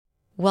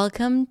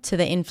Welcome to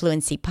the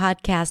Influency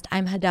Podcast.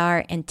 I'm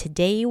Hadar, and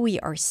today we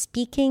are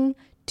speaking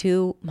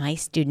to my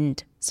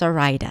student,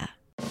 Zoraida.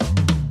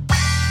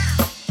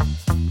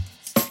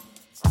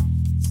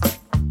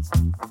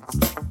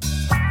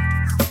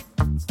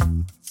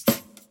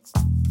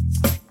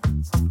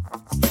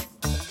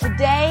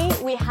 Today,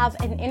 we have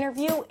an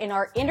interview in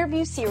our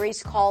interview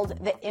series called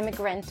The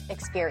Immigrant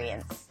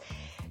Experience.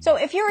 So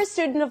if you're a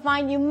student of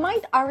mine, you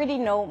might already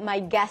know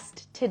my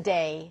guest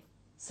today,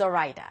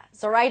 Zoraida.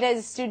 Zoraida is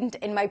a student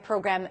in my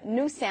program,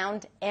 New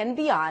Sound and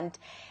Beyond.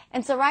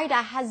 And Zoraida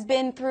has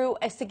been through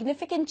a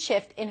significant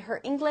shift in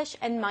her English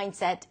and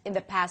mindset in the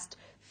past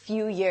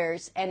few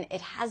years, and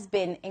it has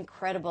been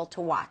incredible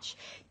to watch.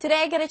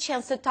 Today I get a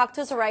chance to talk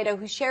to Zoraida,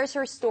 who shares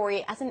her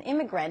story as an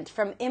immigrant,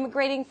 from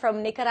immigrating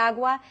from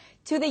Nicaragua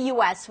to the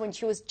U.S. when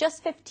she was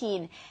just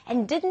 15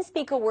 and didn't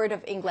speak a word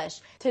of English,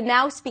 to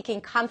now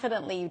speaking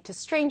confidently to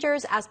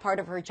strangers as part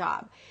of her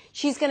job.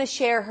 She's going to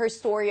share her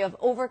story of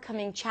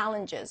overcoming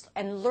challenges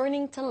and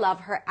learning to love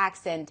her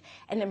accent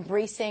and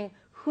embracing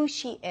who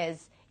she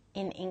is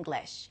in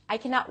English. I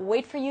cannot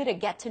wait for you to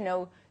get to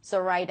know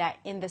Zoraida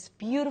in this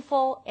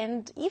beautiful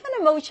and even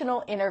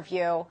emotional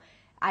interview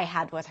I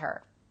had with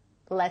her.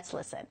 Let's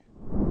listen.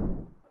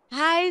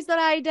 Hi,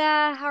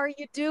 Zoraida. How are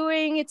you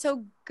doing? It's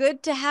so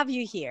good to have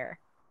you here.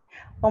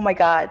 Oh my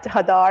God,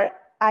 Hadar,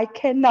 I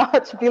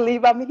cannot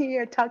believe I'm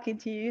here talking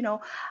to you.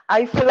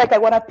 I feel like I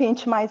want to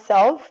pinch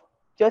myself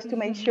just to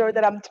make sure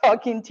that I'm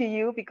talking to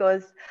you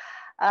because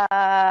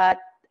uh,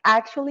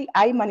 actually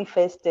I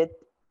manifested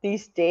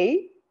this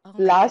day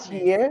last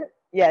year.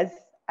 Yes,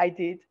 I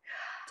did.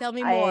 Tell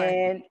me more.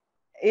 And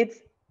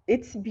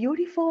it's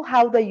beautiful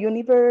how the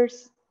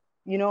universe,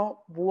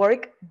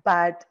 work.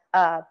 But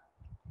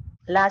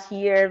last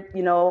year,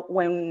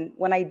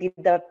 when I did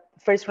the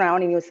first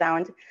round in New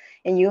Sound,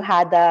 and you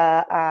had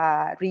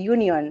a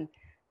reunion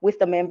with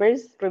the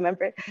members,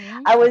 remember?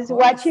 I was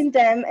watching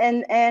them,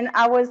 and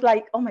I was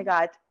like, oh my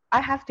God,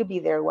 I have to be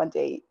there one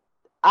day.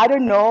 I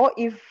don't know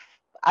if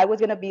I was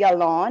gonna be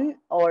alone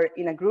or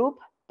in a group,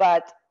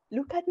 but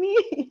look at me.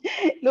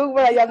 Look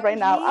where I am right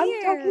now. I'm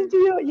talking to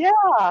you.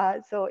 Yeah.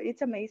 So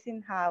it's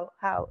amazing how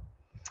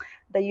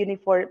the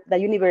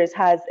universe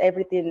has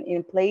everything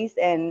in place,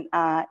 and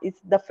it's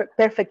the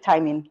perfect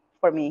timing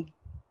for me.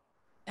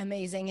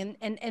 Amazing.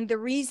 And the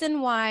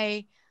reason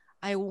why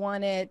I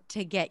wanted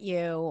to get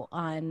you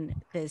on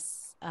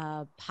this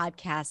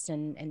podcast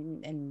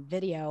and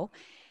video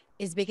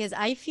is because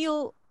I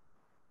feel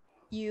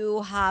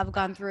you have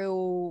gone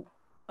through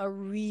a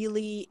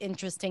really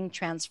interesting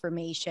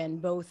transformation,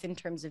 both in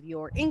terms of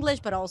your English,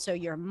 but also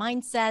your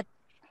mindset.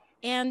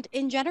 And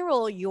in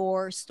general,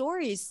 your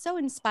story is so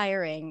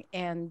inspiring.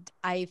 And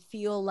I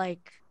feel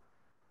like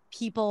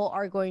people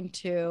are going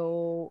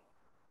to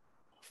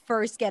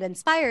first get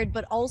inspired,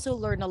 but also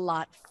learn a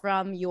lot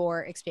from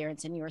your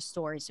experience and your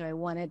story. So I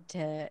wanted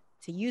to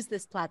use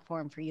this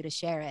platform for you to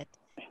share it,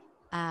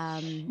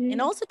 and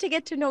also to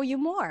get to know you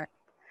more.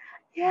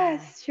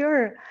 Yes,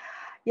 sure.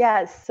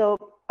 Yes, so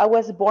I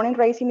was born and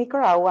raised in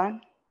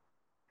Nicaragua,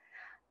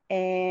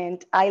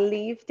 and I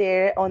lived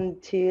there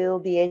until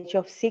the age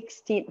of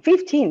 16,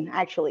 15,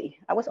 actually.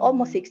 I was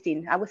almost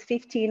 16. I was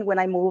 15 when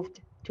I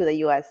moved to the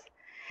US.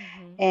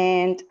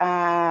 And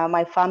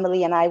my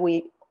family and I,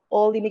 we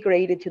all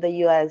immigrated to the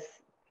US.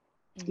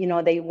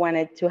 They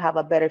wanted to have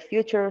a better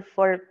future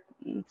for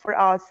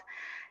us.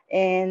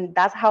 And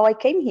that's how I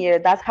came here.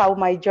 That's how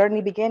my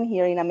journey began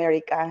here in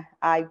America.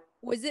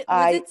 Was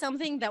it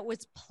something that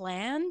was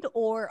planned,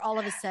 or all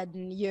of a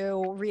sudden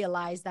you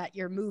realized that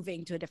you're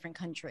moving to a different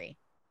country?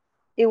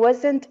 It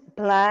wasn't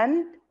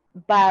planned,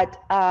 but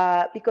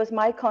because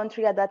my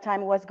country at that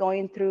time was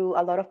going through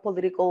a lot of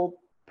political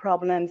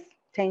problems,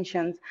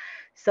 tensions.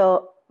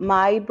 So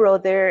my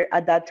brother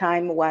at that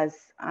time was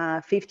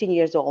 15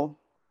 years old.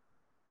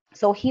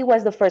 So he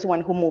was the first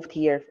one who moved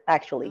here,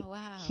 actually. Oh,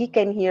 wow. He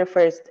came here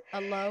first.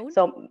 Alone?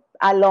 So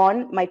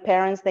alone, my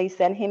parents, they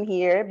sent him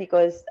here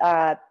because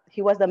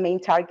he was the main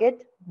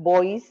target.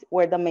 Boys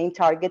were the main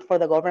target for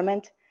the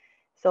government.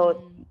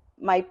 So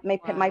my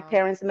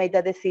parents made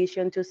the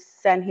decision to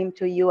send him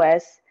to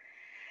US.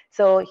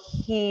 So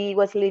he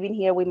was living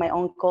here with my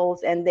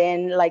uncles. And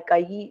then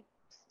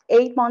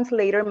 8 months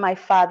later, my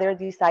father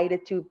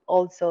decided to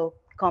also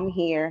come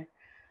here.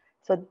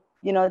 So,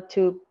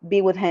 to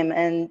be with him.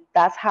 And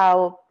that's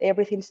how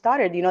everything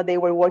started. They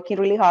were working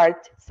really hard.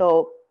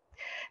 So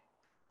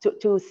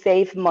to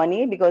save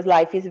money, because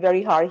life is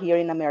very hard here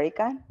in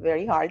America,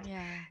 very hard.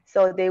 Yeah.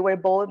 So they were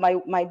both,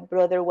 my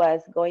brother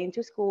was going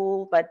to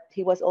school, but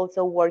he was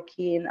also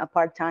working a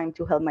part-time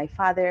to help my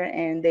father.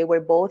 And they were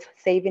both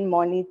saving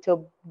money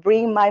to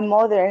bring my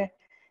mother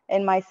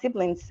and my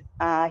siblings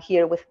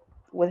here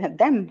with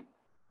them.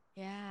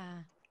 Yeah.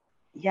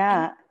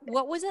 Yeah. And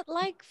what was it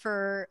like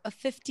for a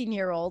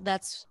 15-year-old?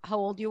 That's how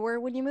old you were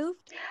when you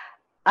moved?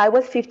 I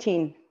was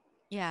 15.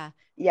 Yeah.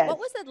 Yes. What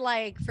was it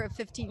like for a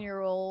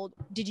 15-year-old?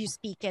 Did you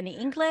speak any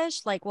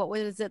English? Like, what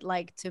was it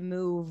like to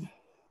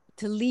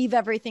leave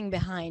everything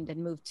behind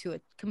and move to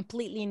a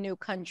completely new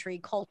country,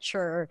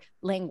 culture,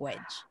 language?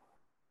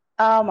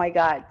 Oh my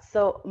God.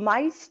 So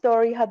my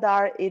story,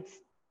 Hadar, it's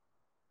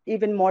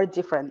even more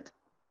different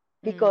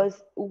Mm,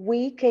 because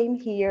we came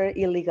here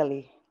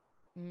illegally.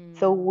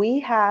 So mm, we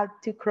had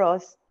to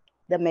cross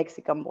the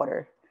Mexican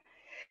border.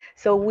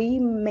 So wow. we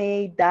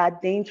made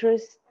that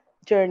dangerous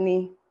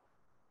journey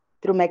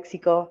through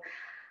Mexico.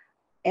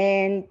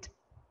 And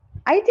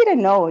I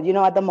didn't know,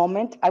 at the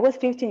moment, I was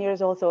 15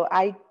 years old, so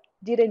I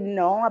didn't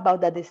know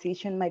about the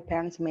decision my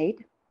parents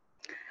made,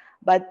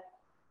 but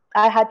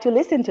I had to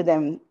listen to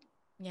them.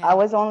 I Yeah.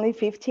 was only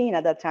 15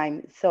 at that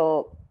time.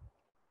 So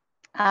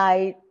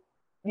I,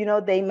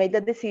 they made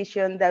the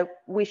decision that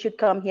we should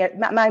come here.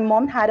 My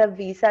mom had a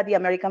visa, the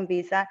American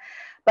visa,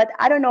 but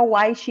I don't know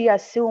why she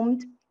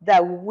assumed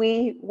that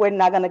we were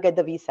not going to get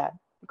the visa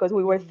because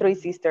we were three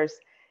Mm, sisters.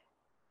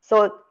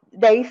 So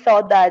they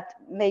thought that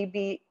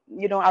maybe,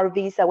 our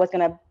visa was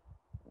going to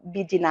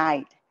be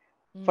denied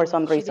for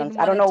some she reasons. didn't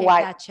I want don't to know take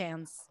why. that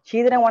chance.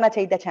 She didn't want to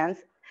take the chance.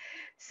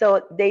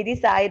 So they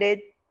decided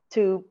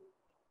to,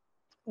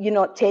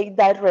 take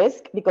that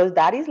risk because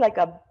that is like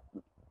a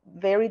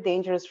very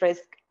dangerous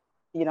risk,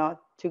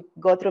 to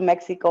go through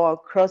Mexico,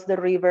 cross the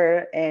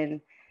river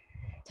and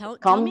Tell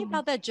me come.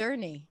 about that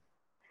journey.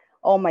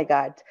 Oh my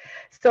God.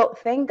 So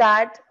thank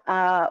God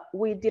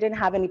we didn't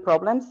have any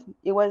problems.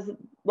 It was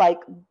like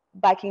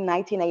back in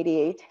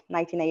 1988,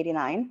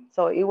 1989.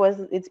 So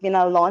it's been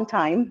a long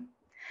time,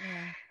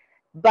 Yeah.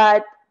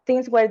 but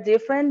things were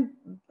different.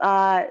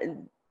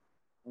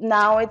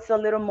 Now it's a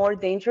little more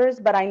dangerous,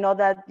 but I know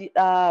that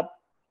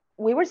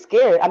we were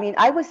scared. I mean,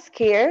 I was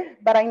scared,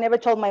 but I never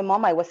told my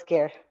mom I was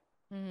scared,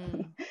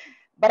 Mm,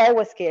 but I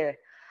was scared.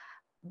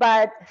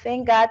 But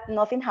thank God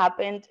nothing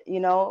happened.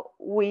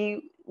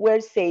 We were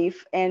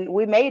safe and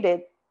we made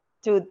it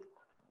to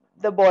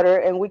the border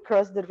and we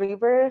crossed the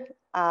river.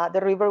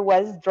 The river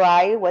was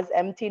dry, was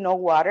empty, no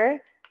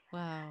water.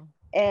 wow.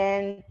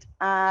 And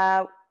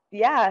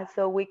yeah,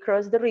 so we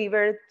crossed the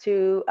river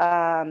to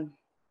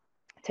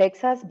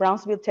Texas,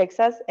 Brownsville,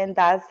 Texas, and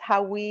that's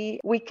how we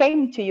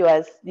came to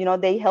US.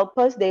 They helped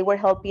us. They were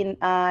helping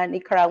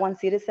Nicaraguan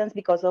citizens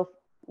because of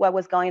what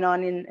was going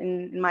on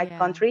in my Yeah.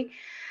 country.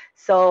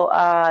 So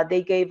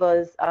they gave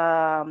us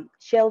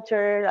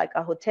shelter, like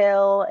a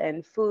hotel,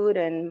 and food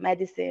and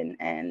medicine,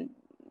 and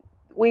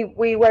we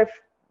were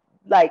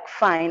like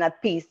fine,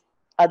 at peace,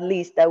 at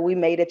least that we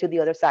made it to the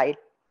other side.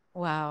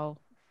 Wow.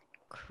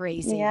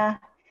 Crazy. Yeah,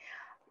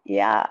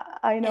 yeah,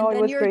 I know And it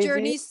then was your crazy,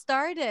 journey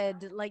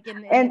started like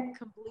in a and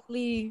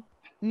completely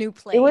new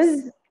it place.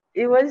 was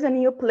it was a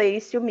new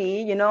place to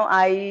me.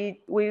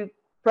 We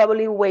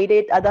probably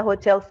waited at the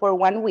hotel for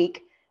 1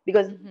 week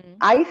because Hmm.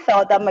 I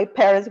thought that my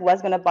parents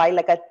was gonna buy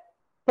like a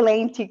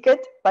plane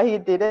ticket, but he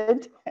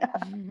didn't.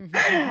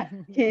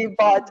 He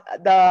bought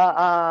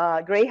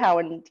the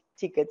Greyhound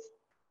tickets,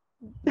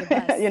 The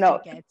bus you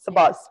know, tickets, the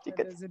bus yes. For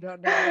tickets. those who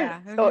don't know,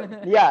 yeah. So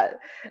yeah,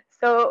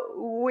 so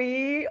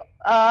we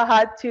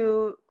had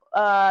to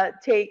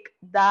take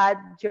that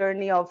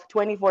journey of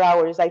 24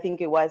 hours, I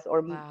think it was,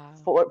 or Wow.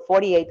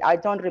 48. I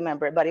don't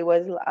remember, but it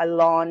was a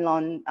long,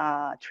 long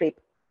trip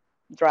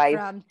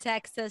drive From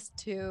Texas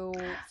to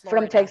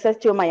from Florida Texas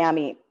to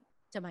Miami.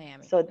 to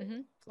Miami. So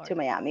to Florida.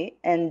 Miami.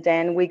 And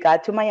then we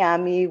got to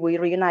Miami. We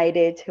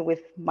reunited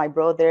with my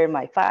brother,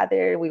 my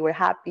father. We were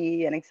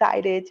happy and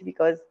excited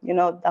because,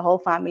 the whole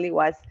family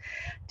was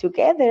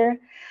together.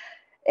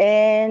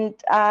 And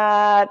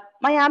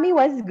Miami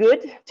was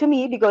good to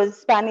me because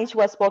Spanish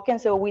was spoken,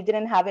 so we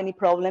didn't have any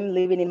problem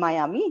living in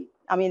Miami.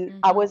 I mean,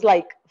 I was Hmm.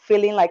 like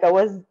feeling like I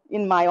was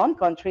in my own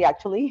country,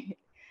 actually.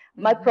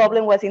 My Hmm.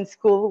 problem was in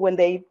school when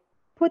they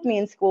put me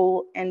in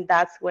school, and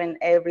that's when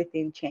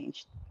everything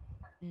changed.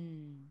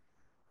 Mm.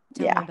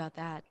 Tell me Yeah. about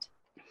that.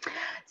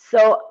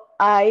 So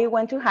I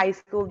went to high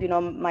school.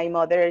 My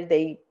mother,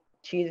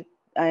 she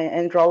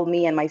enrolled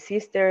me and my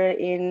sister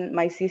in.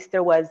 My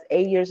sister was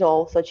 8 years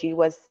old, so she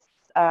was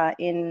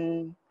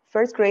in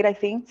first grade, I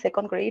think,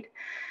 second grade.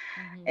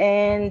 Hmm.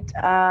 And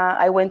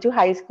I went to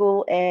high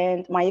school,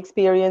 and my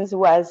experience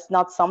was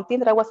not something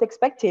that I was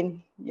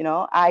expecting.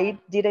 I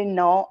didn't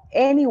know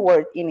any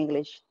word in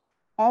English,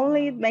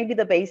 only Wow. maybe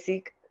the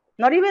basic,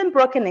 not even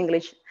broken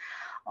English,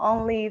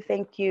 only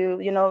thank you,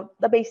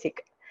 the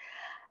basic.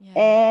 Yeah.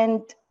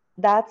 And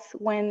that's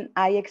when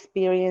I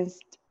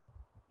experienced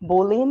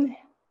bullying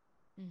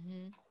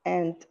Hmm.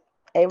 and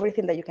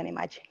everything that you can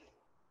imagine.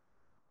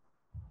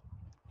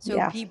 So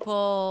Yeah.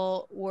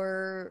 people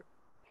were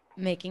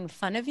making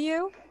fun of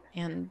you,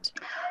 and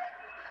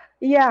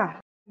Yeah.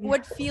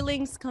 what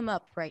feelings come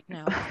up right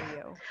now for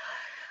you?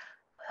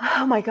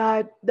 Oh my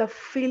God. The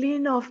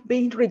feeling of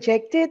being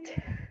rejected,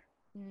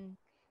 Mm,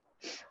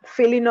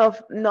 feeling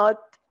of not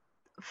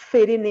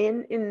fitting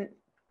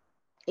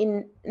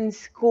in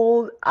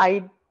school.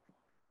 I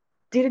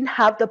didn't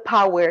have the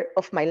power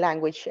of my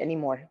language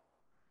anymore.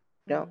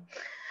 You know? mm,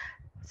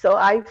 So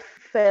I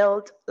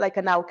felt like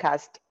an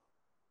outcast.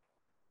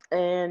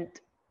 And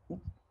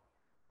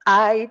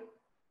I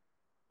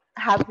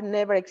have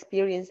never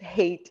experienced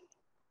hate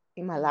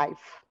in my mm,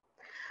 life.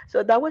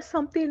 So that was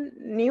something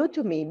new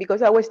to me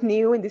because I was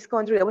new in this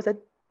country. I was a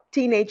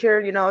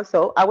teenager,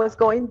 so I was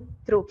going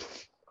through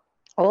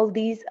all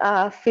these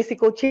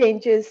physical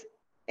changes,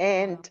 Wow.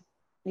 and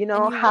And you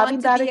want having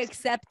to that be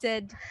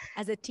accepted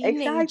as a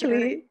teenager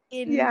exactly,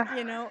 in,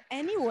 yeah,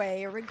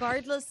 anyway,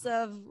 regardless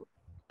of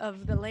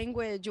the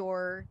language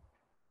or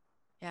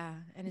yeah,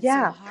 and it's so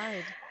yeah.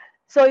 hard.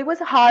 So it was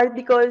hard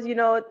because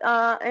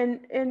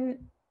and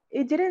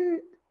it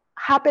didn't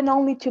happen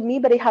only to me,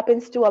 but it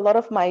happens to a lot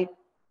of my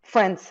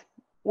friends.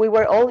 We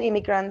were all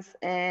immigrants,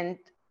 and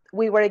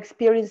we were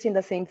experiencing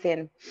the same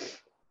thing.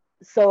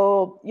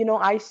 So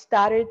I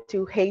started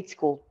to hate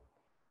school.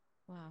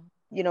 Wow.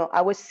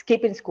 I was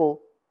skipping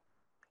school.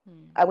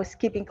 Hmm. I was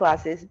skipping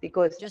classes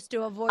because Just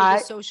to avoid the I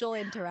social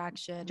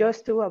interaction.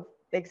 just to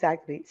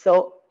exactly.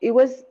 So it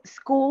was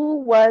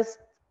school was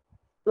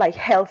like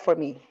hell for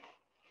me,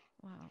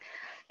 Wow.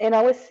 and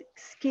I was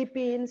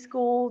skipping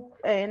school,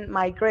 and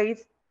my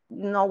grades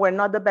were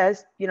not the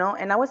best,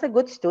 and I was a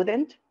good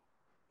student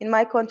in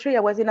my country.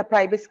 I was in a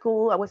private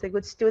school. I was a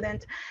good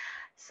student.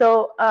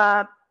 So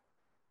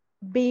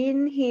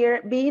being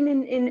here, being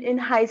in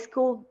high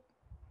school,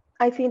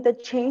 I think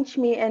that changed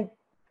me and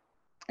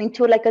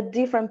into like a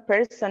different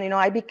person.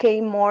 I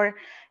became more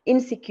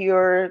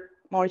insecure,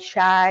 more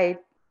shy.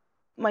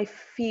 My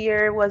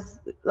fear was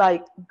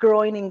like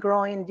growing and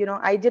growing.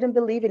 I didn't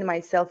believe in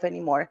myself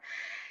anymore,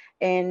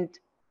 and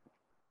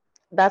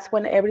that's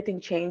when everything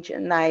changed.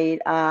 And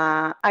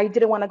I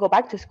didn't want to go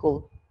back to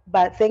school,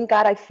 but thank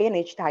God I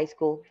finished high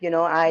school. I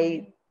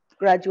Mhm.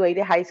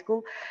 graduated high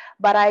school,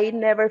 but I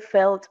never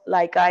felt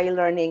like I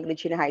learned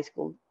English in high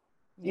school.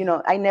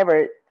 Yeah. I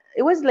never.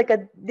 It was like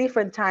a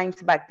different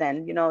times back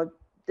then.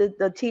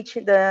 The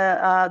teaching,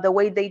 the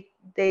way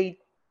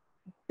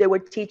they were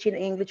teaching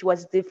English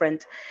was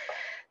different.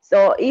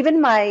 So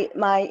even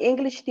my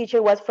English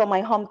teacher was from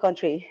my home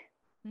country.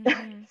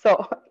 Mhm. So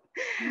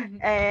Mhm.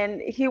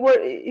 and he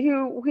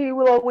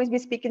will always be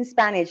speaking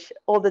Spanish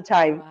all the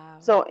time. Wow.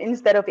 So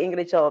instead of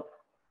English, so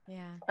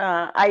Yeah.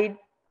 I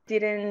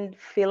didn't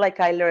feel like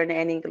I learned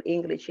any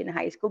English in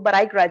high school, but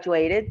I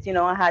graduated.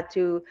 I had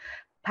to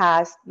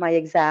pass my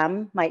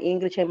exam, my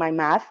English and my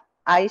math.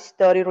 I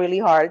studied really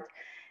hard,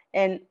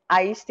 and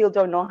I still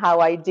don't know how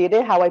I did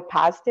it, how I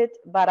passed it,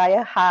 but I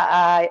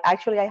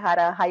actually I had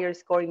a higher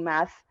score in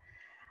math,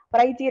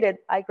 but I did it.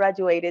 I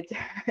graduated.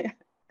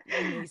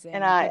 And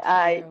Amazing. I, Good for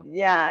I, you.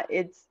 yeah,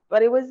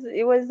 but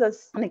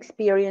an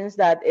experience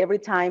that every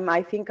time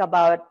I think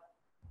about,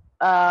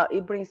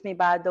 it brings me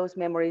back those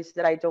memories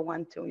that I don't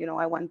want to,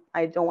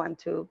 I don't want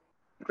to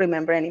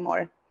remember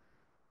anymore,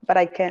 but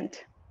I can't.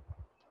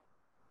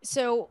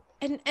 So,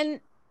 and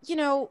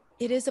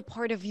it is a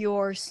part of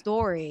your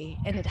story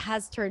and it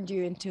has turned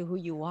you into who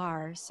you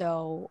are.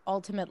 So,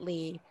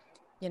 ultimately,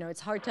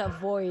 it's hard to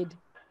avoid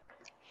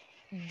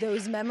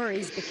those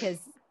memories because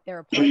they're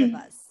a part of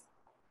us.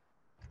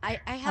 I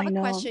have I a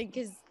know. question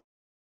because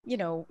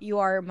you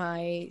are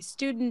my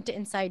student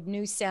inside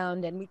New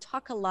Sound, and we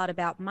talk a lot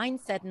about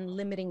mindset and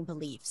limiting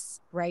beliefs,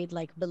 right?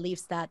 Like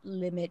beliefs that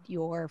limit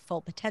your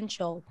full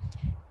potential.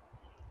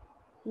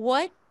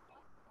 What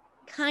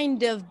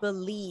kind of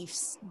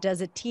beliefs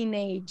does a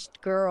teenage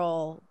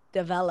girl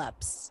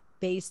develops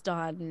based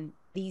on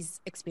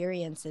these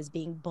experiences,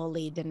 being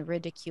bullied and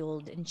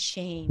ridiculed and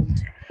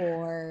shamed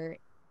for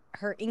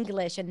her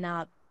English and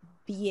not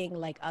being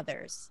like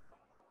others?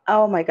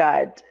 Oh my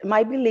God.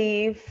 My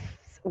beliefs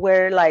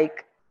were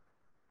like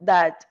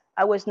that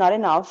I was not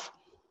enough,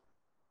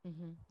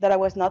 Mm-hmm. that I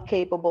was not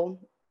capable,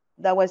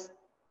 that was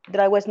that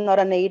I was not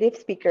a native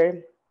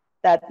speaker,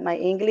 that my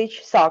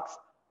English sucks,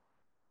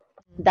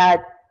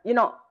 that you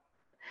know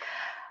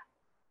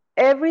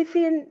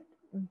everything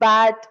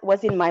bad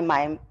was in my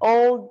mind.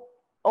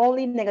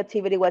 Only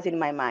negativity was in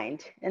my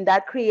mind, and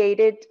that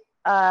created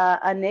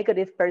a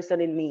negative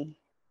person in me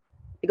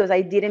because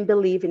I didn't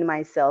believe in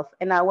myself,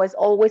 and I was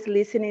always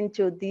listening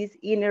to these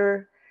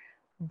inner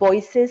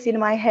voices in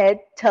my head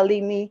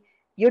telling me,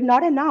 "You're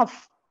not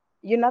enough.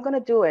 You're not gonna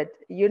do it.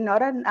 You're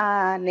not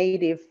a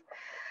native."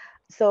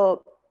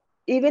 So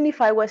even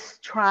if I was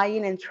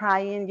trying and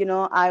trying,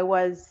 I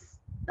was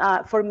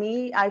for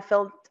me, I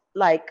felt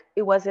like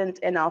it wasn't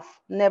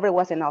enough. Never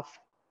was enough.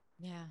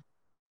 Yeah.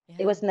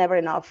 It Yeah. was never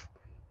enough,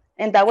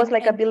 and that was And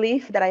like a and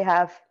belief that I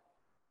have.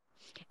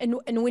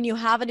 and when you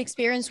have an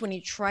experience, when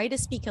you try to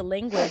speak a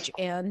language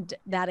and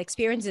that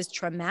experience is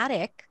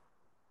traumatic,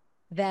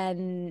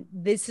 then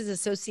this is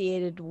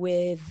associated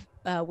with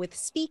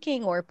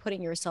speaking or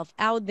putting yourself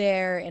out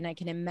there. And I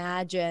can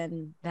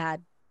imagine that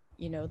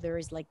there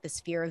is like this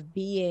fear of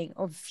being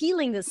or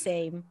feeling the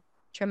same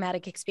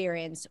traumatic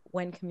experience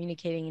when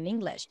communicating in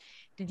English.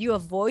 Did you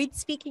avoid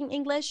speaking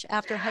English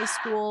after high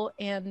school?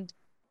 And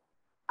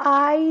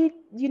I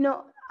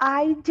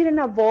didn't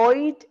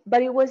avoid,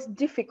 but it was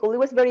difficult. It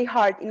was very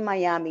hard in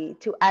Miami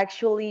to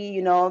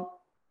actually,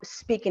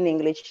 speak in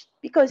English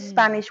because mm,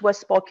 Spanish was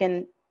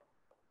spoken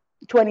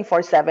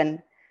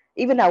 24/7,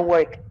 even at yeah.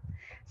 work.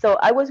 So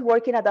I was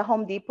working at the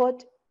Home Depot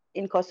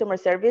in customer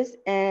service,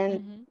 and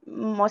Hmm.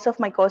 most of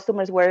my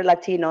customers were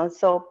Latino.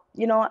 So,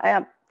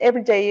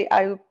 every day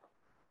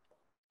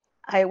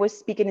I was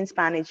speaking in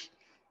Spanish.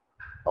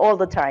 all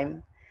the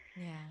time.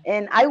 Yeah.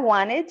 And I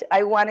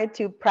wanted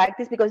to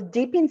practice because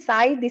deep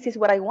inside, this is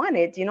what I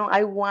wanted. You know,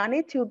 I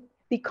wanted to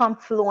become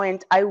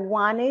fluent. I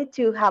wanted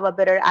to have a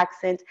better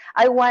accent.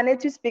 I wanted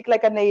to speak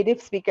like a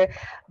native speaker.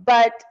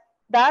 But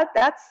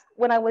that's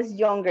when I was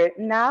younger.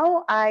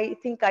 Now I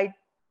think I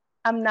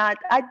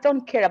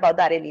don't care about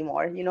that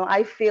anymore. You know,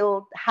 I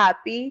feel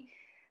happy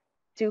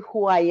to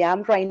who I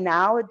am right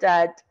now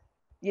that,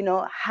 you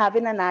know,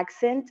 having an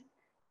accent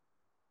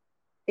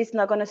is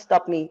not going to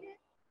stop me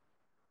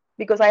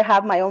because I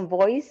have my own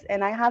voice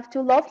and I have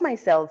to love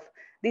myself.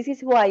 This is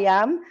who I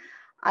am.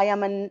 I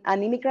am an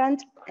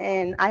immigrant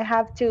and I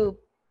have to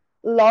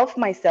love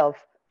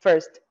myself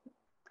first.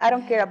 I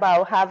don't care Yeah.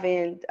 about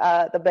having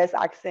the best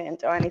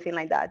accent or anything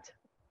like that.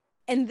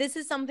 And this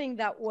is something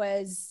that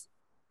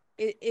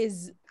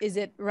is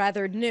it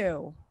rather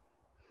new,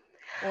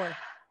 or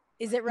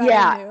is it rather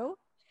Yeah, new?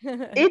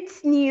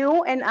 it's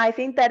new, and I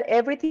think that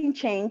everything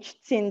changed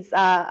since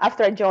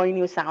after I joined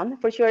New Sound.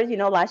 For sure, you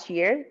know, last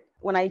year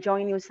when I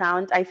joined New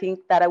Sound, I think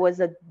that I was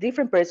a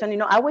different person. You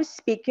know, I was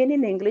speaking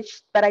in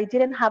English, but I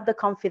didn't have the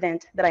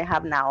confidence that I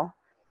have now.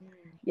 Mm.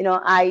 You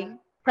know, I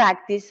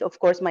practice, of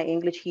course, my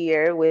English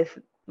here with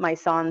my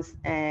sons,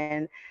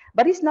 and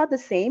but it's not the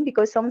same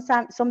because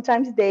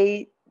sometimes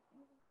they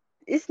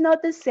it's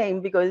not the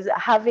same because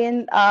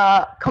having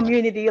a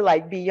community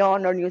like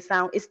Beyond or New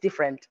Sound is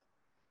different.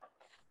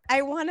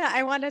 I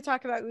wanna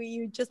talk about what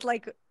you just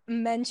like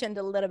mentioned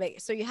a little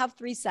bit. So you have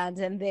three sons,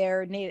 and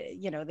they're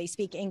they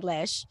speak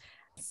English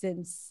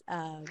since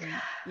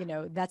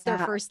that's their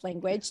Yeah, first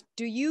language.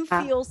 Do you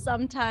yeah. feel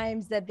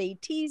sometimes that they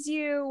tease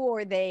you,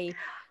 or they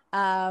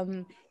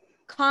um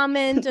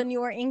comment on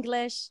your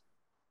English?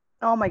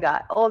 Oh my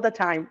God, all the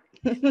time.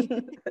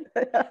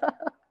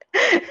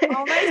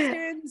 All my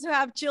students who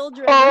have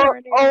children who all,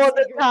 are native all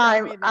the speakers tell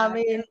time. me I that.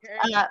 mean,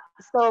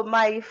 so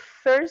my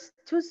first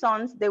two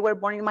sons, they were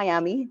born in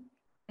Miami,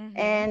 Mm-hmm.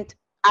 and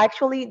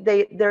actually,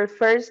 their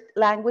first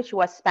language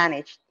was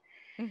Spanish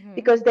Mm-hmm.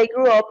 because they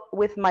grew up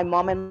with my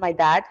mom and my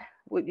dad.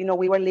 You know,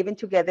 we were living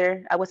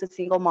together. I was a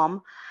single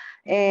mom,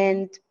 Mm-hmm.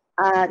 and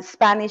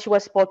Spanish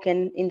was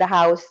spoken in the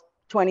house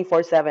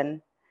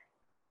 24/7.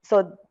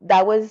 So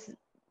that was,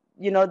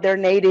 you know, their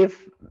native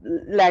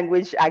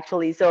language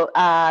actually. So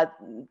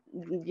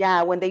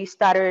yeah, when they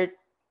started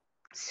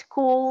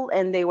school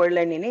and they were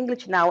learning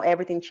English, now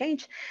everything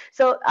changed.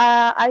 So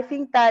I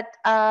think that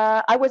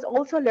I was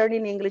also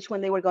learning English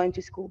when they were going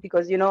to school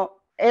because, you know,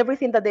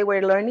 everything that they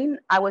were learning,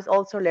 I was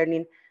also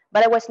learning,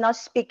 but I was not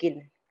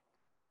speaking.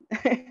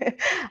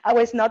 I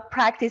was not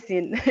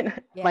practicing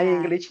my Yeah.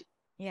 English.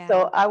 Yeah.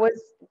 So I was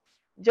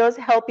just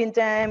helping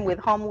them with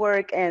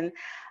homework and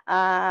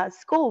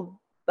school.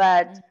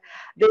 But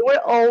they were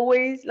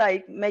always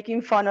like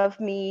making fun of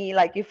me.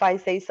 Like if I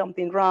say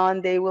something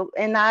wrong, they will,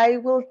 and I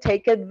will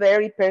take it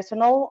very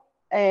personal.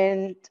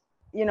 And,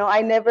 you know,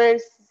 I never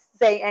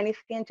say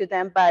anything to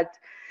them, but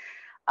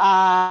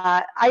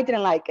I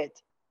didn't like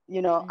it.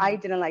 You know, I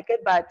Mm-hmm. didn't like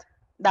it, but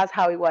that's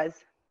how it was.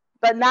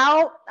 But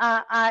now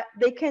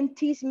they can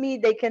tease me,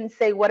 they can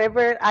say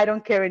whatever. I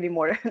don't care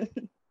anymore.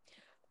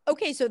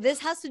 Okay, so this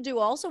has to do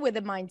also with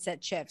the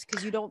mindset shifts,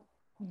 because you don't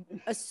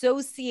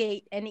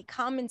associate any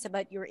comments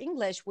about your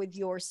English with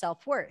your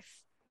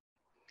self-worth.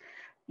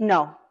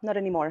 No, not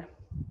anymore.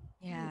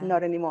 Yeah.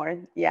 Not anymore.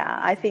 Yeah,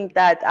 I Yeah. think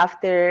that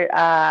after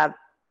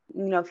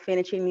you know,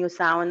 finishing New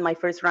Sound, my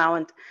first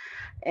round,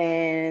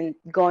 and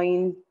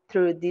going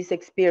through this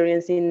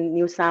experience in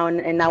New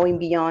Sound and now in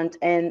Beyond,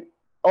 and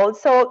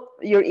also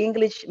your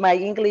English, my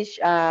English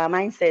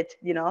mindset,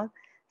 you know,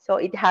 so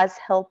it has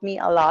helped me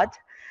a lot.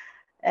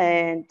 Mm.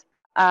 And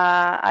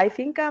I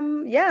think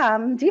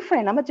I'm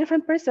different. I'm a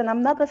different person.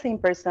 I'm not the same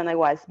person I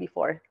was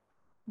before.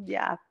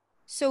 Yeah.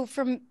 So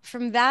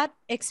from that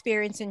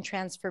experience and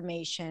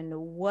transformation,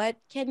 what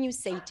can you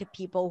say to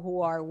people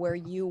who are where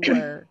you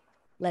were,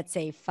 let's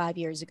say 5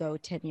 years ago,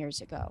 10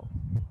 years ago?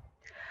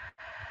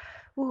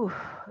 Ooh,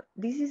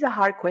 this is a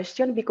hard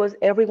question because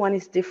everyone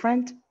is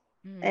different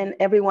Mm. and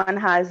everyone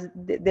has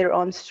their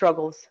own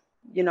struggles,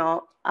 you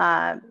know.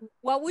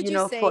 What would You you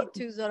know, say for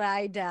to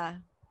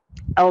Zoraida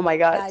oh my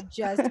God. that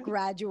just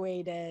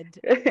graduated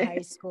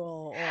high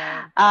school,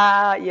 or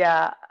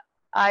Yeah,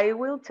 I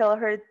will tell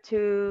her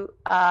to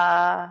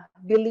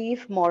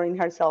believe more in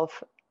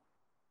herself.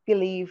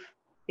 Believe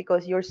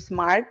because you're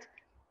smart,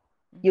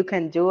 you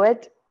can do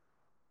it,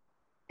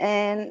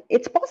 and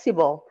it's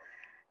possible.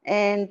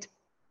 And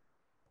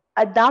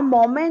at that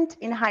moment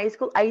in high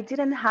school, I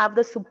didn't have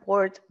the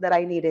support that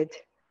I needed.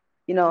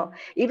 You know,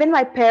 even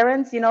my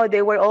parents, you know,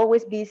 they were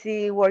always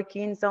busy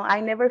working, so I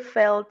never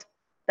felt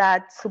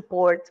that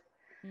support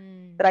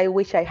Mm. that I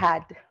wish I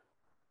had.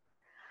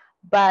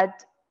 But,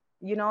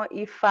 you know,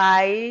 if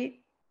I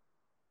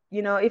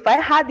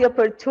had the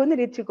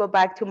opportunity to go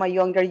back to my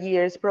younger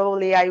years,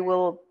 probably I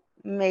will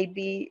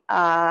maybe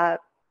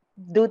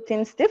do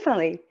things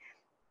differently.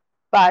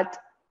 But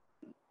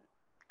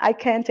I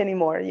can't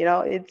anymore. You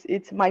know,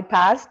 it's my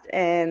past,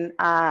 and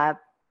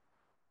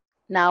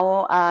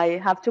now I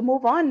have to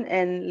move on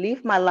and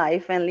live my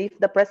life and live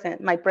the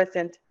present, my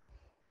present.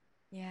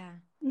 Yeah.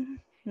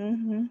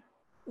 Mm-hmm.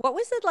 What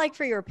was it like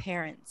for your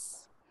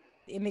parents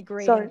So,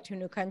 immigrating to a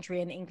new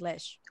country in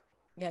English?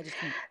 Yeah, just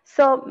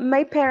so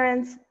my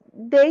parents,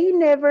 they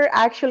never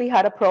actually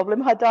had a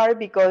problem, Hadar,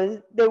 because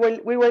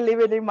we were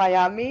living in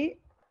Miami,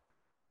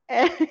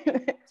 and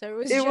so it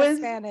was it just was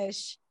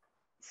Spanish.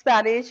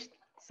 Spanish.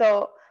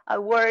 So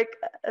at work,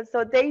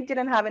 so they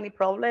didn't have any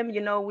problem.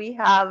 We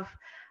have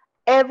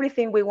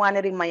everything we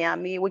wanted in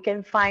Miami. We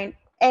can find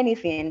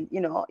anything,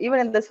 even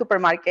in the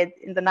supermarket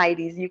in the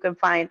 90s, you can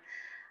find.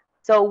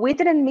 So we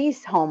didn't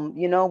miss home.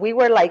 We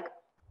were like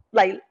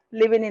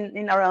living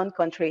in our own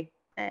country,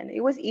 and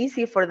it was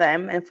easy for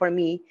them and for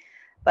me.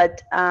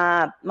 But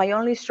my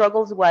only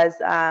struggles was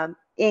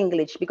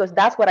English, because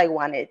that's what I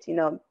wanted.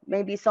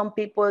 Maybe some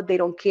people, they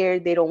don't care,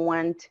 they don't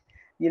want,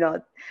 you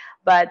know,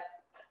 but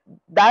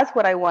that's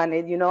what I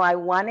wanted. I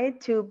wanted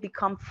to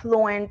become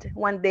fluent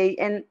one day,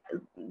 and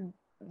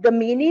the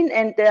meaning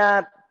and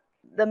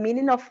the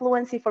meaning of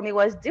fluency for me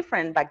was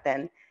different back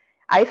then.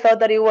 I thought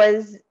that it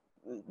was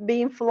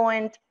being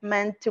fluent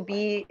meant to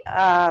be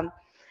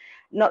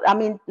not. I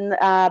mean,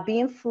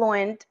 being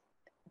fluent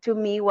to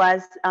me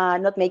was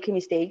not making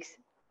mistakes,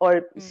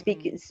 or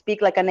Mm-hmm.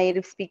 speak like a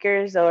native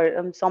speakers,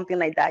 or something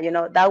like that.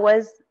 That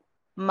was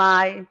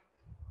my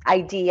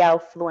idea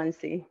of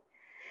fluency.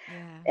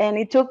 Yeah. And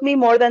it took me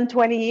more than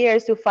 20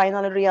 years to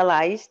finally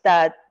realize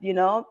that,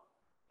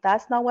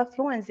 that's not what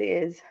fluency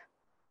is.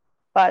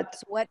 But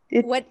So what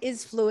it, what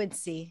is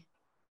fluency?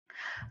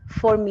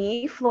 for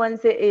me,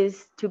 fluency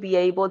is to be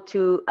able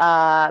to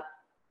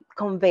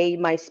convey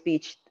my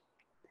speech,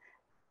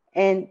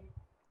 and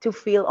to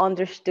feel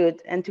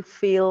understood, and to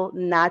feel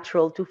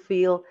natural, to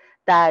feel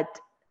that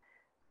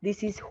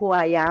this is who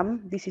I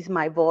am, this is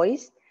my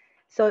voice.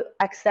 So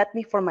accept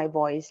me for my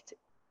voice,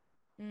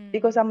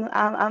 because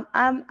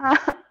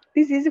Mm.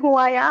 this is who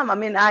I am. I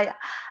mean,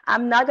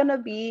 I'm not gonna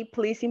be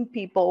pleasing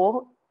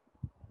people,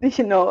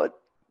 you know,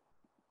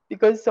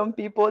 because some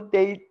people,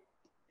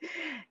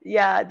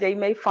 yeah, they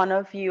make fun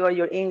of you or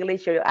your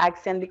English or your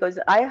accent. Because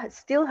I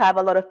still have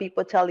a lot of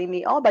people telling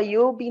me, oh, but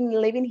you've been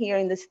living here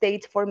in the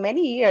States for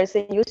many years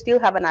and you still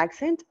have an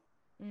accent,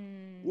 you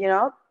Mm.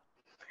 know.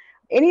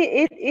 And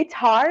it's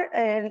hard,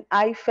 and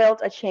I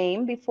felt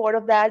ashamed before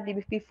of that,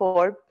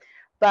 before.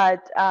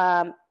 But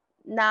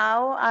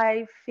now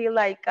I feel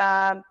like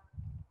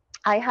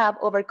I have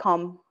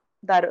overcome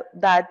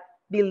that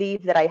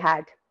belief that I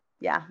had.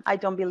 Yeah, I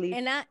don't believe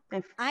And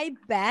in. I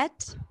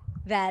bet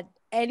that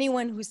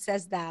anyone who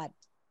says that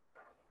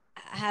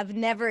have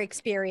never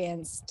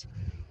experienced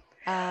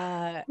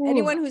Ooh,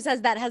 anyone who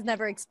says that has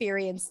never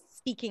experienced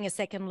speaking a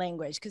second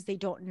language, because they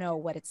don't know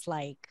what it's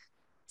like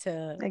to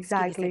speak a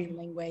second exactly.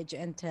 language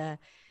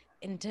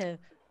and to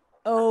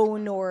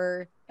own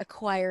or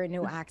acquire a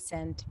new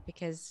accent,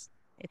 because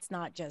it's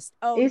not just,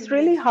 oh, you It's live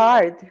really here.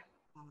 hard.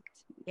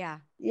 Yeah.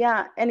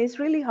 Yeah, and it's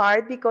really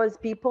hard because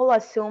people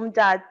assume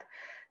that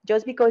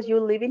just because you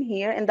live in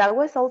here, and that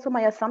was also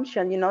my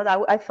assumption, that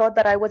I thought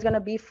that I was going to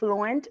be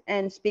fluent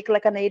and speak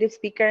like a native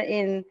speaker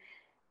in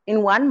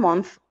 1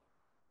 month,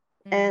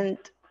 Mm. and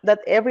that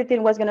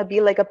everything was going to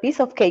be like a piece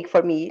of cake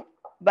for me.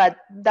 But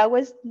that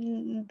was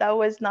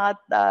not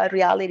the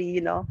reality.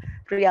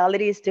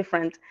 Reality is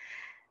different.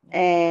 Yeah.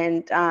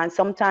 And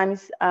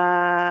sometimes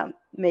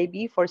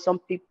maybe for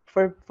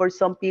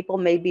some people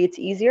maybe it's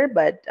easier,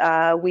 but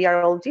we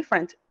are all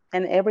different,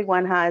 and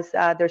everyone has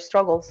their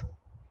struggles.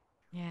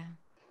 Yeah.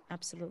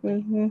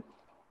 Absolutely. Hmm.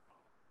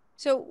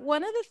 So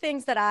one of the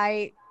things that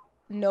I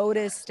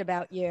noticed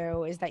about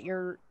you is that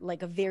you're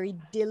like a very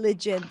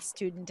diligent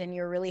student, and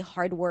you're a really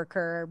hard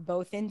worker,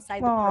 both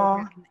inside the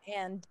program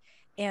Oh,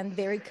 and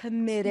very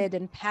committed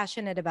and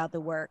passionate about the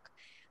work.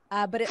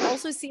 But it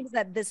also seems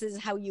that this is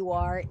how you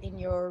are in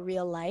your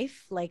real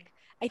life. Like,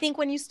 I think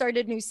when you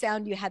started New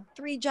Sound, you had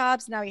 3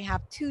 jobs. Now you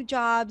have 2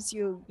 jobs.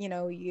 You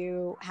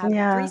have three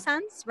yeah.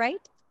 sons,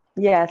 right?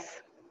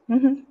 Yes.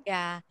 Hmm.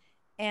 Yeah.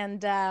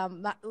 And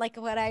like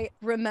what I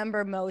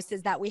remember most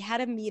is that we had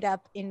a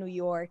meetup in New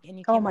York, and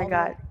you Oh came my all the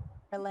way God.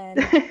 to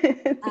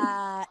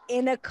Maryland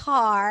in a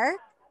car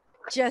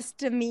just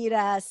to meet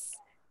us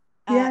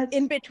in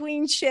Yes.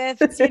 between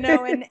shifts,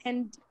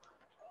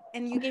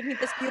 and you gave me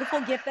this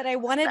beautiful gift that I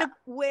wanted to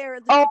wear,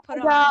 Oh to put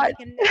my on God.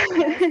 like a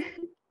necklace,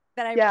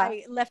 that I, Yeah.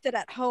 I left it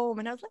at home,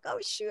 and I was like, oh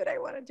shoot, I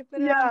wanted to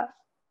put it on. Yeah.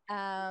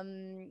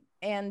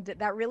 And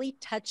that really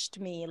touched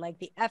me, like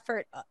the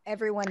effort.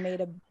 Everyone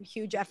made a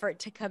huge effort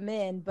to come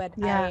in, but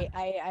Yeah.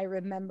 I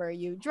remember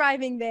you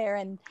driving there,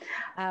 and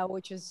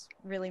which was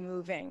really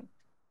moving.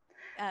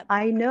 uh,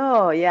 I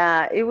know.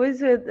 Yeah. It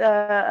was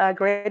a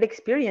great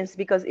experience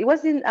because it was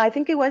I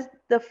think it was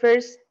the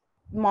first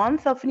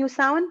month of New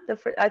Sound.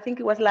 I think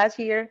it was last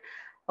year,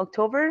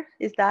 October.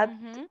 Is that?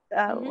 mm-hmm,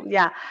 mm-hmm.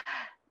 Yeah.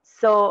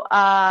 So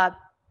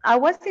I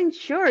wasn't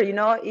sure,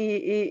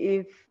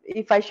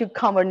 if I should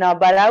come or not,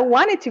 but I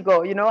wanted to go.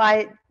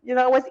 I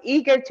was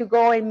eager to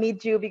go and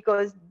meet you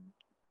because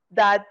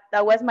that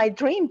was my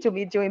dream, to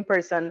meet you in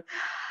person.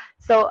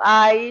 So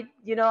I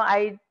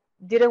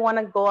didn't want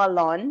to go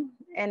alone,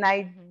 and I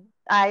Mm-hmm.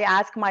 I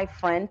asked my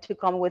friend to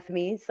come with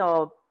me.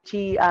 So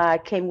she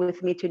came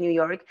with me to New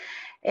York,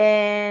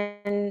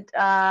 and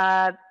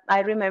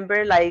I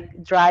remember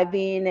like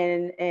driving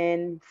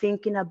and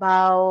thinking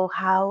about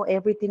how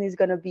everything is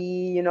gonna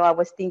be. You know, I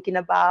was thinking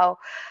about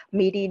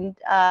meeting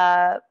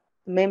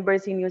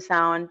members in New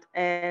Sound,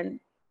 and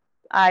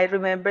I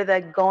remember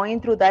that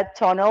going through that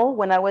tunnel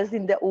when I was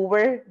in the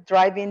Uber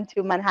driving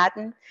to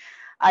Manhattan.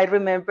 I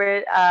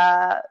remember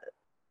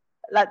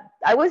like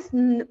I was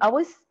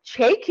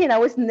shaking. I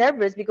was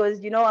nervous because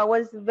I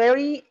was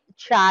very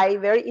shy,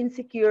 very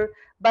insecure,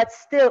 but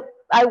still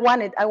I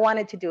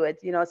wanted to do it.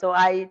 So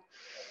I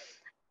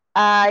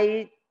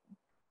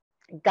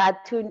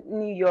got to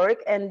New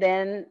York, and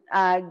then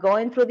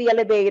going through the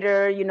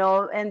elevator,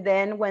 and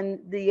then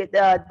when the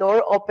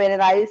door opened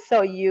and I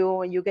saw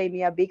you and you gave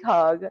me a big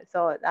hug.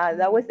 So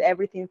that was Mm.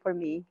 everything for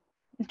me.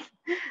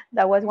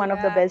 That was one of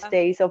the Yeah, best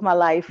days of my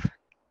life.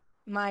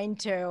 mine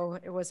too.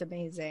 It was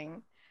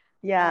amazing.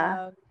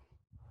 Yeah. Um,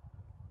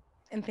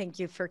 and thank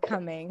you for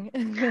coming.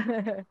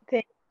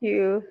 Thank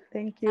you.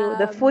 Thank you.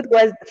 The food um,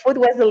 was the food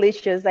was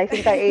delicious. I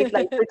think I ate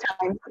like 3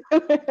 times.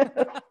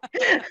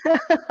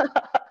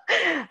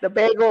 The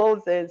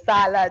bagels and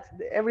salads,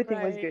 everything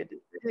was right. good.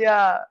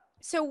 Yeah.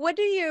 So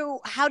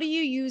how do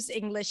you use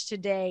English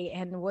today,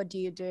 and what do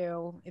you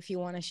do, if you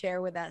want to share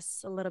with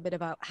us a little bit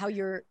about how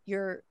your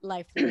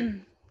life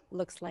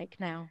looks like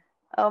now?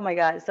 Oh my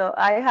God. So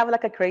I have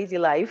like a crazy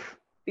life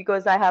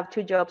because I have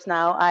 2 jobs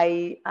now.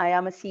 I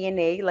am a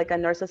CNA, like a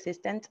nurse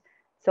assistant.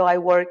 So I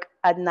work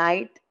at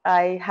night.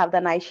 I have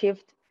the night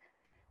shift,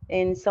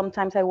 and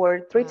sometimes I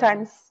work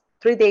Wow.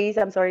 3 days,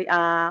 I'm sorry,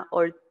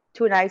 or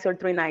 2 nights or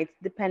 3 nights,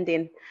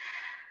 depending.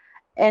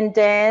 And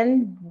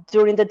then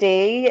during the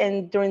day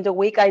and during the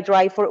week, I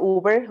drive for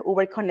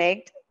Uber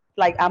Connect,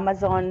 like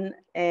Amazon.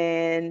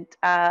 And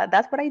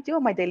that's what I do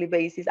on my daily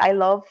basis. I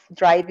love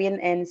driving,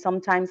 and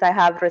sometimes I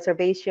have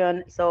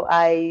reservation. So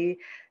I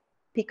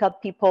pick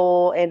up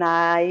people, and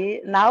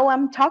now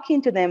I'm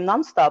talking to them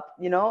nonstop.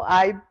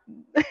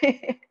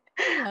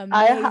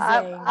 Amazing.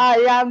 I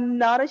am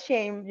not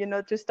ashamed,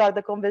 to start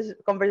the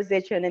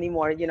conversation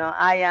anymore.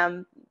 I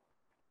am,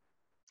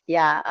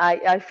 yeah,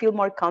 I feel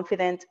more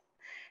confident,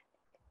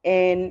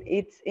 and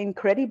it's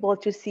incredible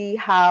to see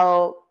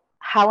how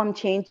I'm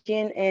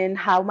changing and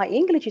how my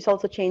English is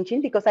also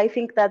changing, because I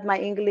think that my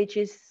English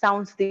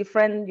sounds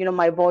different.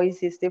 My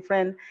voice is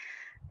different,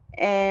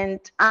 and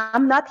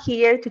I'm not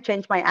here to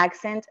change my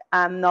accent.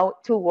 I'm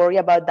not too worried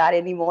about that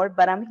anymore.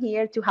 But I'm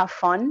here to have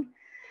fun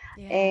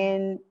Yeah.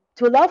 and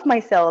to love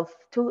myself,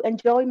 to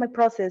enjoy my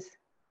process.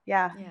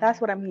 Yeah, Yeah.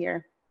 that's what I'm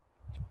here.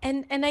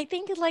 And I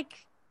think,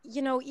 like,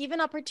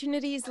 even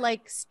opportunities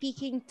like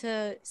speaking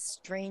to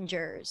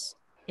strangers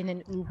in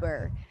an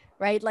Uber,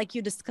 right? Like,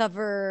 you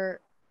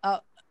discover a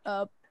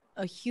a,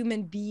 a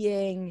human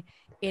being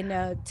in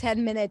a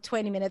 10-minute,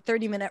 20-minute,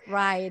 30-minute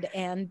ride,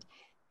 and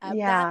that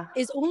Yeah.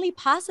 is only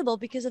possible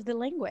because of the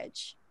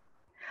language.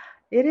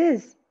 It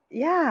is.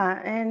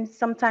 Yeah. And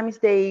sometimes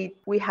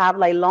we have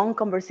like long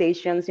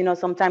conversations.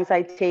 Sometimes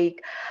I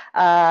take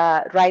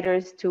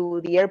riders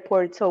to the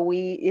airport. So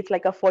it's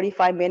like a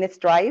 45 minutes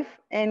drive,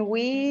 and Mhm.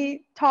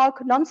 we talk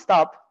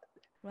nonstop.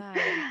 Wow.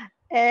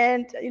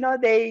 And,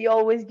 they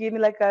always give me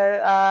like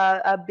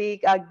a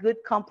good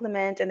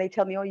compliment, and they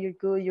tell me, oh, you're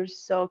good. You're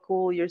so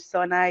cool. You're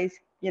so nice.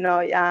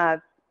 Uh,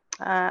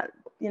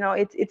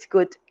 it's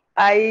good.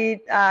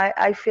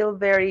 I feel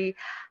very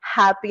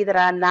happy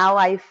that now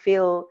I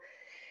feel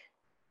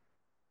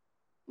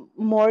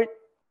more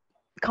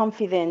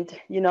confident,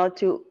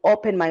 to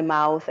open my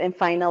mouth and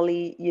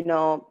finally,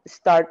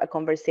 start a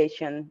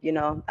conversation.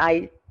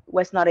 I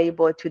was not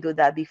able to do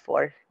that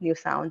before New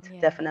Sound.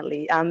 Yeah.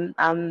 Definitely.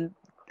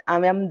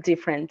 I'm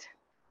different.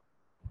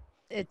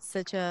 It's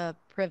such a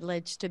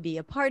privilege to be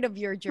a part of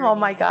your Oh journey,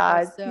 my and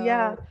God.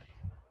 Yeah. also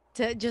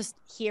to just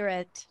hear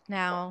it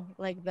now,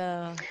 like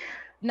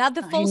not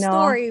the I full know.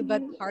 story,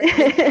 but parts of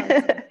your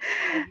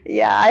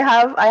Yeah,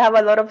 journey. I have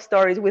a lot of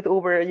stories with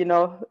Uber,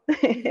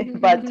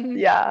 but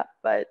yeah,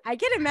 but I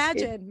can it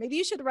imagine. Maybe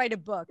you should write a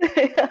book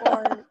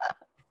or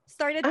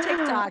start a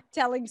TikTok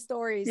telling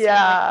stories from like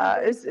Yeah,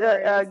 Uber it's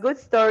stories. good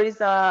stories,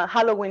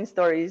 Halloween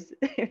stories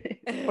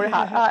for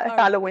Oh,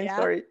 Halloween yeah.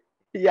 stories.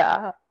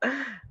 Yeah,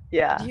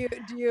 yeah.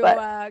 Do you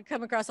But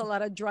come across a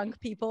lot of drunk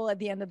people at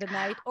the end of the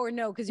night, or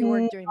no, because you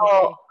work no, during the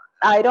day?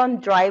 I don't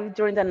drive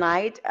during the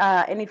night.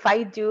 And if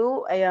I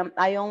do,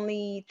 I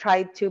only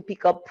try to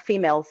pick up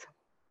females.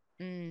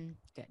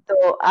 Good.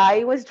 So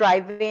I was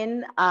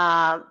driving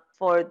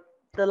for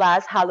the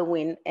last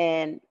Halloween,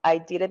 and I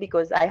did it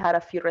because I had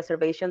a few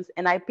reservations,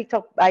 and I picked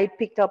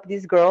up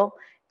this girl.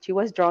 She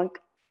was drunk,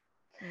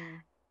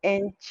 Mm.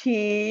 and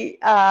she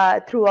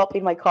threw up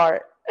in my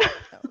car.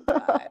 Oh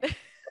God.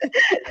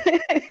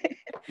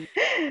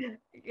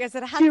 Because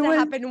it has She to was,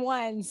 happen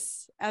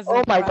once as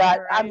oh a my God.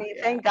 driver, I right? mean,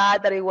 Yeah. thank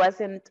God that it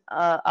wasn't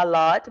a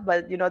lot,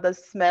 but the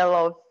smell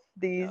of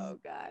these, Oh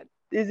God.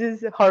 this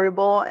is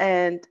horrible.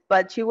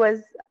 But she was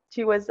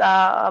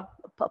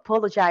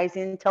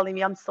apologizing, telling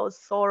me, I'm so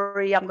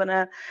sorry. I'm going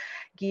to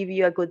give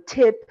you a good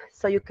tip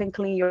so you can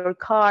clean your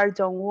car.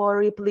 Don't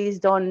worry. Please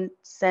don't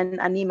send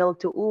an email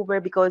to Uber,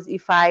 because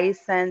if I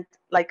send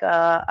like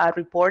a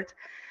report,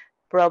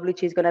 probably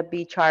she's going to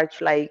be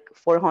charged like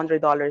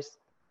 $400.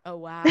 Oh,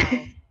 wow.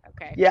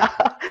 Okay. Yeah.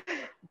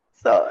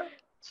 So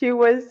she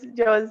was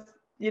just,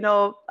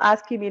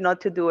 asking me not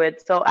to do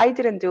it. So I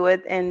didn't do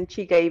it, and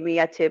she gave me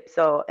a tip.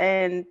 So,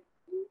 and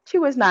she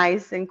was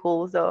nice and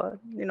cool. So,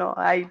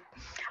 I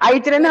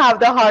didn't What? have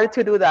the heart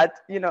to do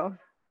that.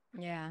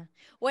 Yeah.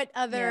 What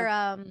Yeah.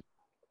 other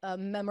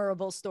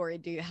memorable story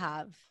do you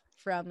have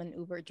from an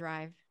Uber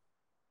drive?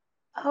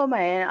 Oh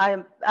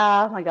man,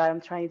 oh my God,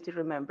 I'm trying to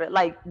remember.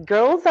 Like,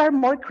 girls are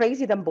more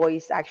crazy than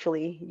boys,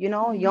 actually.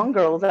 Young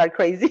girls are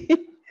crazy.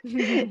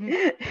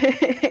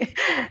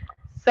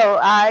 So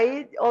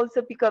I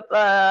also pick up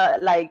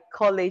like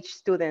college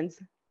students,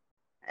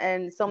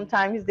 and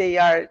sometimes they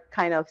are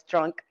kind of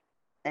drunk,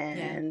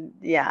 Yeah. and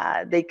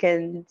yeah, they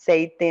can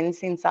say things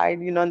inside,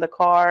 in the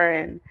car,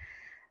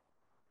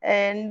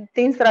 and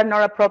things that are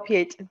not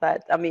appropriate.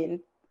 But I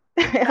mean,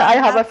 I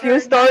have a few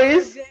Not for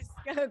stories. this.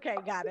 Okay,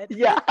 got it.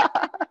 Yeah.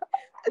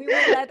 We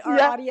will let our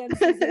Yeah.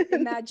 audience's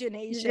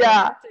imagination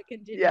Yeah. to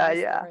continue Yeah. the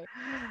Yeah. story.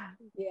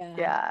 Yeah.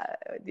 Yeah.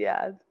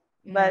 Yeah.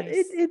 But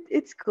Nice.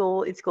 it's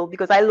cool. It's cool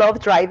because I love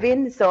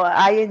driving, so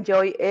I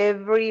enjoy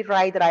every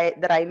ride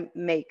that I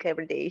make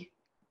every day.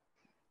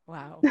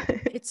 Wow.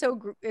 It's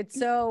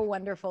so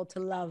wonderful to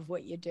love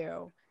what you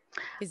do,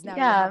 because now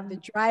you Yeah. have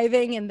the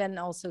driving and then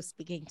also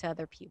speaking to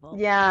other people. I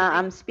Yeah, think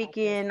I'm that is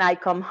speaking, I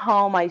come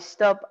home, I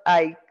stop,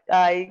 I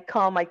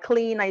come, I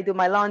clean, I do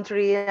my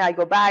laundry, I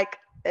go back,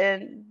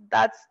 and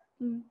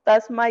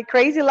that's my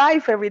crazy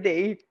life every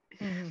day.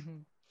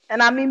 Mhm.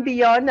 And I'm in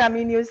Beyond, I'm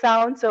in New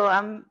Sound, so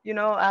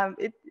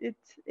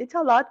it's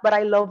a lot, but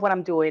I love what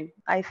I'm doing.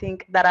 I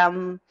think that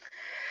I'm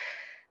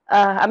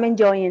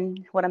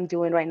enjoying what I'm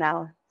doing right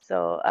now.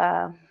 So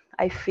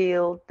I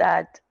feel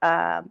that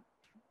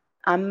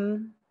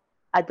I'm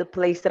at the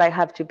place that I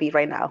have to be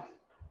right now,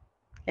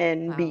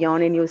 and Wow.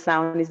 Beyond in New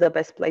Sound is the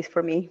best place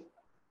for me.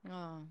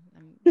 Oh,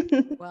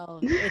 well,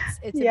 it's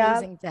Yeah,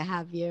 amazing to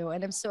have you,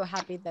 and I'm so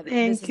happy that this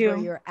thank is where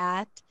you. you're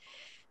at.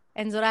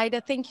 And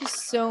Zoraida, thank you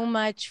so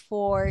much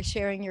for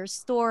sharing your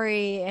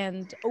story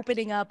and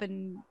opening up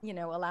and,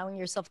 allowing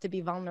yourself to be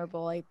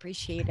vulnerable. I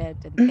appreciate it,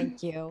 and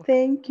thank you.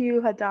 Thank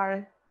you,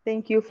 Hadar.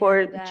 Thank you for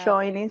And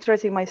showing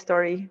interest in my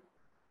story.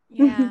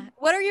 yeah,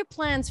 what are your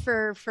plans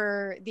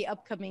for the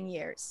upcoming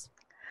years?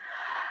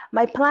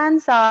 My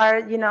plans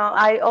are,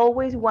 I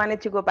always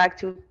wanted to go back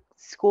to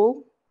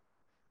school.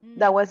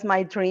 That Mm, was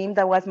my dream,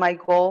 that was my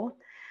goal.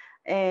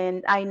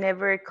 And I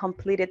never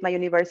completed my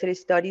university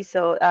studies.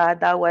 So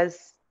that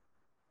was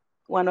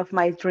one of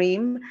my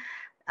dream.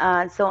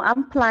 So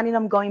I'm planning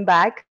on going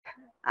back.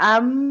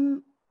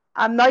 I'm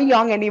I'm not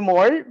young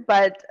anymore,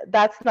 but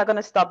that's not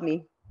gonna stop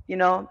me, you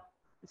know.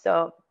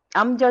 So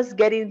I'm just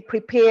getting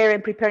prepared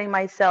and preparing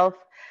myself.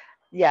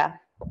 Yeah,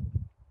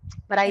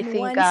 but I and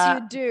think, once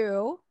you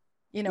do,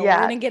 we're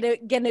yeah,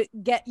 gonna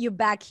get you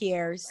back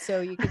here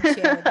so you can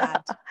share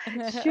that.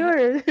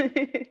 sure,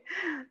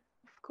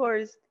 of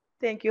course.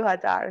 Thank you,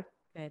 Hadar.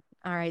 Good.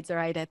 All right,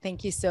 Zoraida,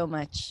 thank you so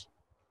much.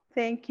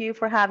 Thank you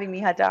for having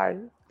me,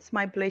 Hadar. It's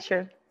my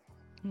pleasure.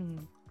 Hmm.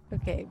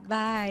 Okay,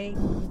 bye.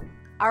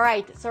 All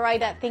right,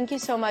 Zoraida, thank you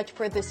so much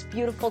for this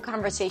beautiful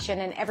conversation.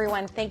 And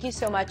everyone, thank you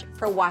so much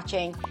for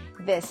watching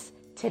this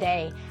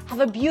today. Have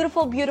a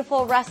beautiful,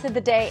 beautiful rest of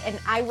the day, and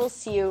I will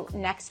see you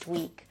next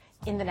week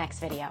in the next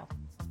video.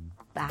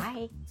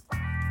 Bye.